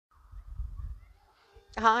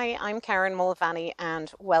Hi, I'm Karen Mulvaney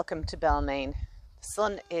and welcome to Belmayne. The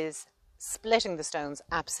sun is splitting the stones,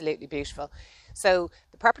 absolutely beautiful. So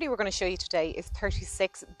the property we're going to show you today is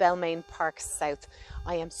 36 Belmayne Park South.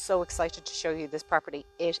 I am so excited to show you this property.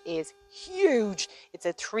 It is huge. It's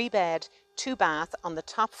a 3-bed, 2-bath on the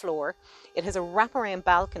top floor. It has a wraparound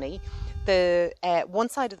balcony. The one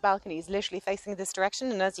side of the balcony is literally facing this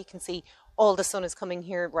direction, and as you can see, all the sun is coming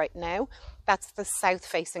here right now. That's the south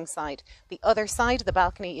facing side. The other side of the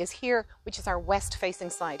balcony is here, which is our west facing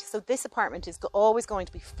side. So this apartment is always going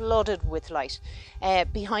to be flooded with light.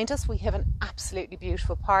 Behind us we have an absolutely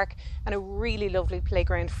beautiful park and a really lovely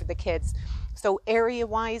playground for the kids. So area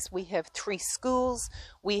wise, we have 3 schools,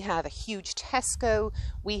 we have a huge Tesco,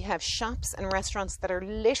 we have shops and restaurants that are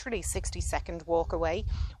literally 60-second walk away.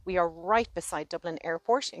 We are right beside Dublin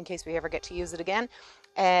Airport in case we ever get to use it again.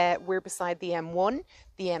 We're beside the M1,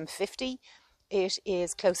 the M50. It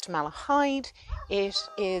is close to Malahide. It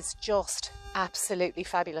is just absolutely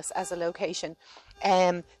fabulous as a location.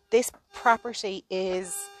 This property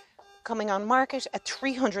is coming on market at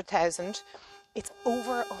 300,000. It's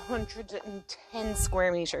over 110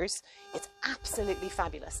 square meters. It's absolutely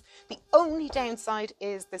fabulous. The only downside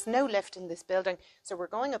is there's no lift in this building, so we're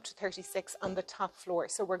going up to 36 on the top floor.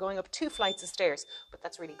 So we're going up 2 flights of stairs, but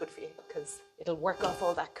that's really good for you because it'll work off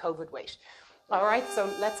all that COVID weight. All right, so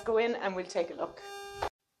let's go in and we'll take a look.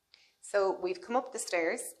 So we've come up the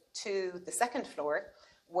stairs to the 2nd floor.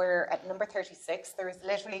 We're at number 36. There is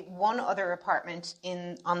literally one other apartment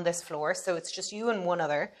on this floor, so it's just you and one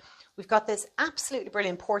other. We've got this absolutely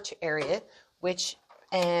brilliant porch area, which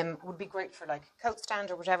would be great for like a coat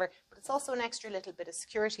stand or whatever, but it's also an extra little bit of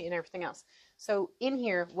security and everything else. So in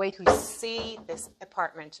here, wait till you see this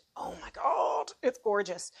apartment. Oh my God, it's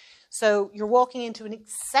gorgeous. So you're walking into an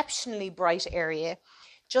exceptionally bright area.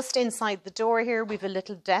 Just inside the door here, we have a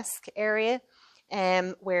little desk area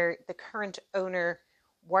where the current owner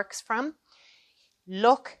works from.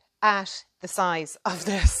 Look at the size of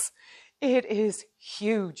this. It is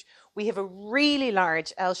huge. We have a really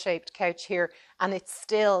large L-shaped couch here, and it's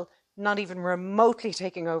still not even remotely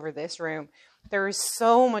taking over this room. There is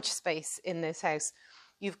so much space in this house.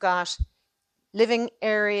 You've got living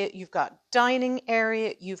area, you've got dining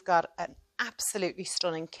area, you've got an absolutely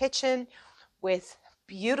stunning kitchen with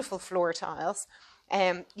beautiful floor tiles.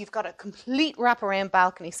 You've got a complete wraparound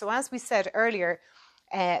balcony. So as we said earlier,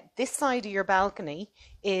 this side of your balcony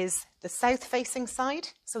is the south facing side.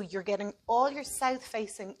 So you're getting all your south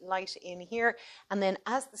facing light in here. And then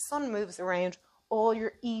as the sun moves around, all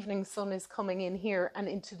your evening sun is coming in here and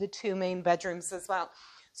into the 2 main bedrooms as well.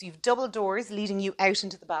 So you've double doors leading you out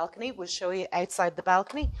into the balcony. We'll show you outside the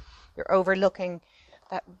balcony. You're overlooking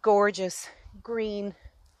that gorgeous green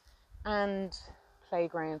and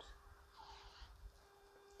playground.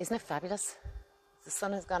 Isn't it fabulous? The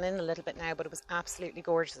sun has gone in a little bit now, but it was absolutely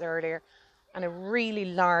gorgeous earlier. And a really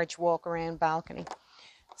large walk around balcony.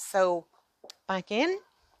 So back in,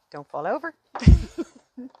 don't fall over.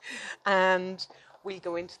 And we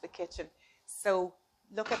go into the kitchen. So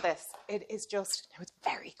look at this. It is just, now it's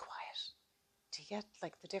very quiet. Do you get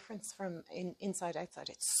like the difference from inside outside?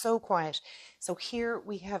 It's so quiet. So here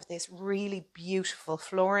we have this really beautiful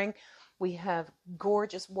flooring. We have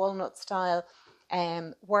gorgeous walnut style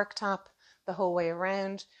worktop the whole way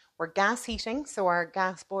around. We're gas heating, so our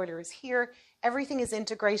gas boiler is here. Everything is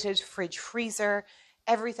integrated, fridge, freezer,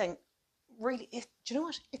 everything. Really, do you know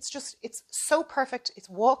what? It's so perfect. It's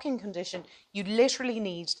walk-in condition. You literally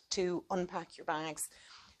need to unpack your bags.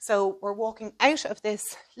 So we're walking out of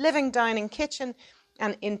this living, dining, kitchen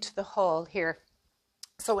and into the hall here.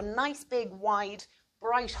 So a nice big, wide,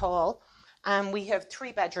 bright hall. And we have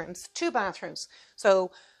 3 bedrooms, 2 bathrooms.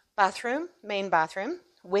 So bathroom, main bathroom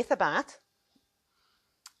with a bath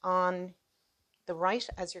on the right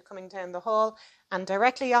as you're coming down the hall, and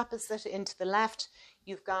directly opposite into the left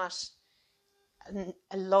you've got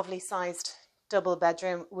a lovely sized double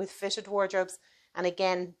bedroom with fitted wardrobes, and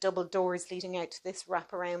again double doors leading out to this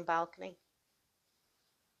wraparound balcony.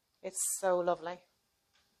 It's so lovely.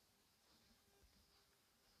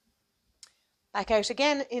 Back out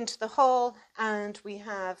again into the hall, and we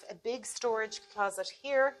have a big storage closet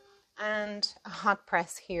here and a hot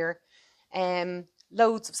press here.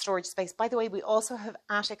 Loads of storage space. By the way, we also have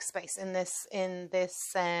attic space in this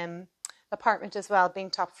apartment as well, being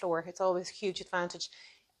top floor. It's always a huge advantage.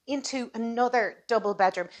 Into another double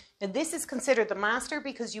bedroom. Now this is considered the master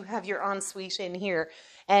because you have your ensuite in here.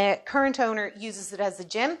 Current owner uses it as a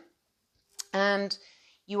gym, and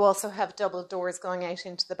you also have double doors going out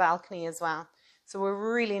into the balcony as well. So a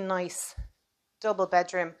really nice double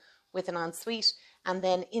bedroom with an ensuite, and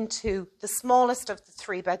then into the smallest of the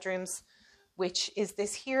 3 bedrooms which is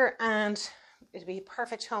this here, and it'd be a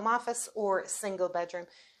perfect home office or a single bedroom.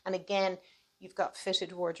 And again, you've got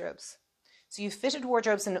fitted wardrobes. So you've fitted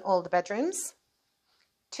wardrobes in all the bedrooms,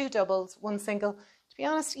 2 doubles, 1 single. To be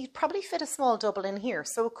honest, you'd probably fit a small double in here,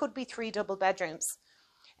 so it could be 3 double bedrooms.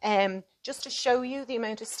 Just to show you the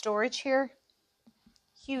amount of storage here,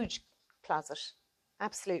 huge closet,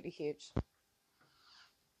 absolutely huge.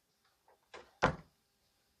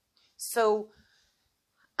 So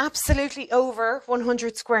absolutely over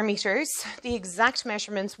 100 square meters. The exact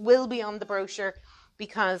measurements will be on the brochure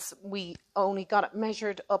because we only got it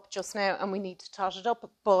measured up just now and we need to tot it up,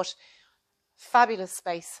 but fabulous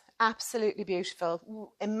space, absolutely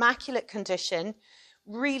beautiful, immaculate condition,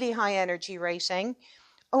 really high energy rating,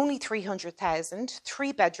 only 300,000,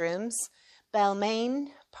 3 bedrooms, Belmayne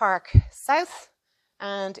Park South,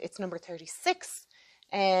 and it's number 36.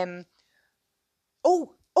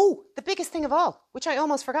 The biggest thing of all, which I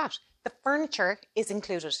almost forgot, the furniture is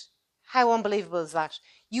included. How unbelievable is that?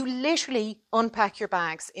 You literally unpack your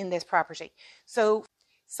bags in this property. So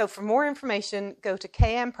for more information, go to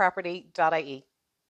kmproperty.ie.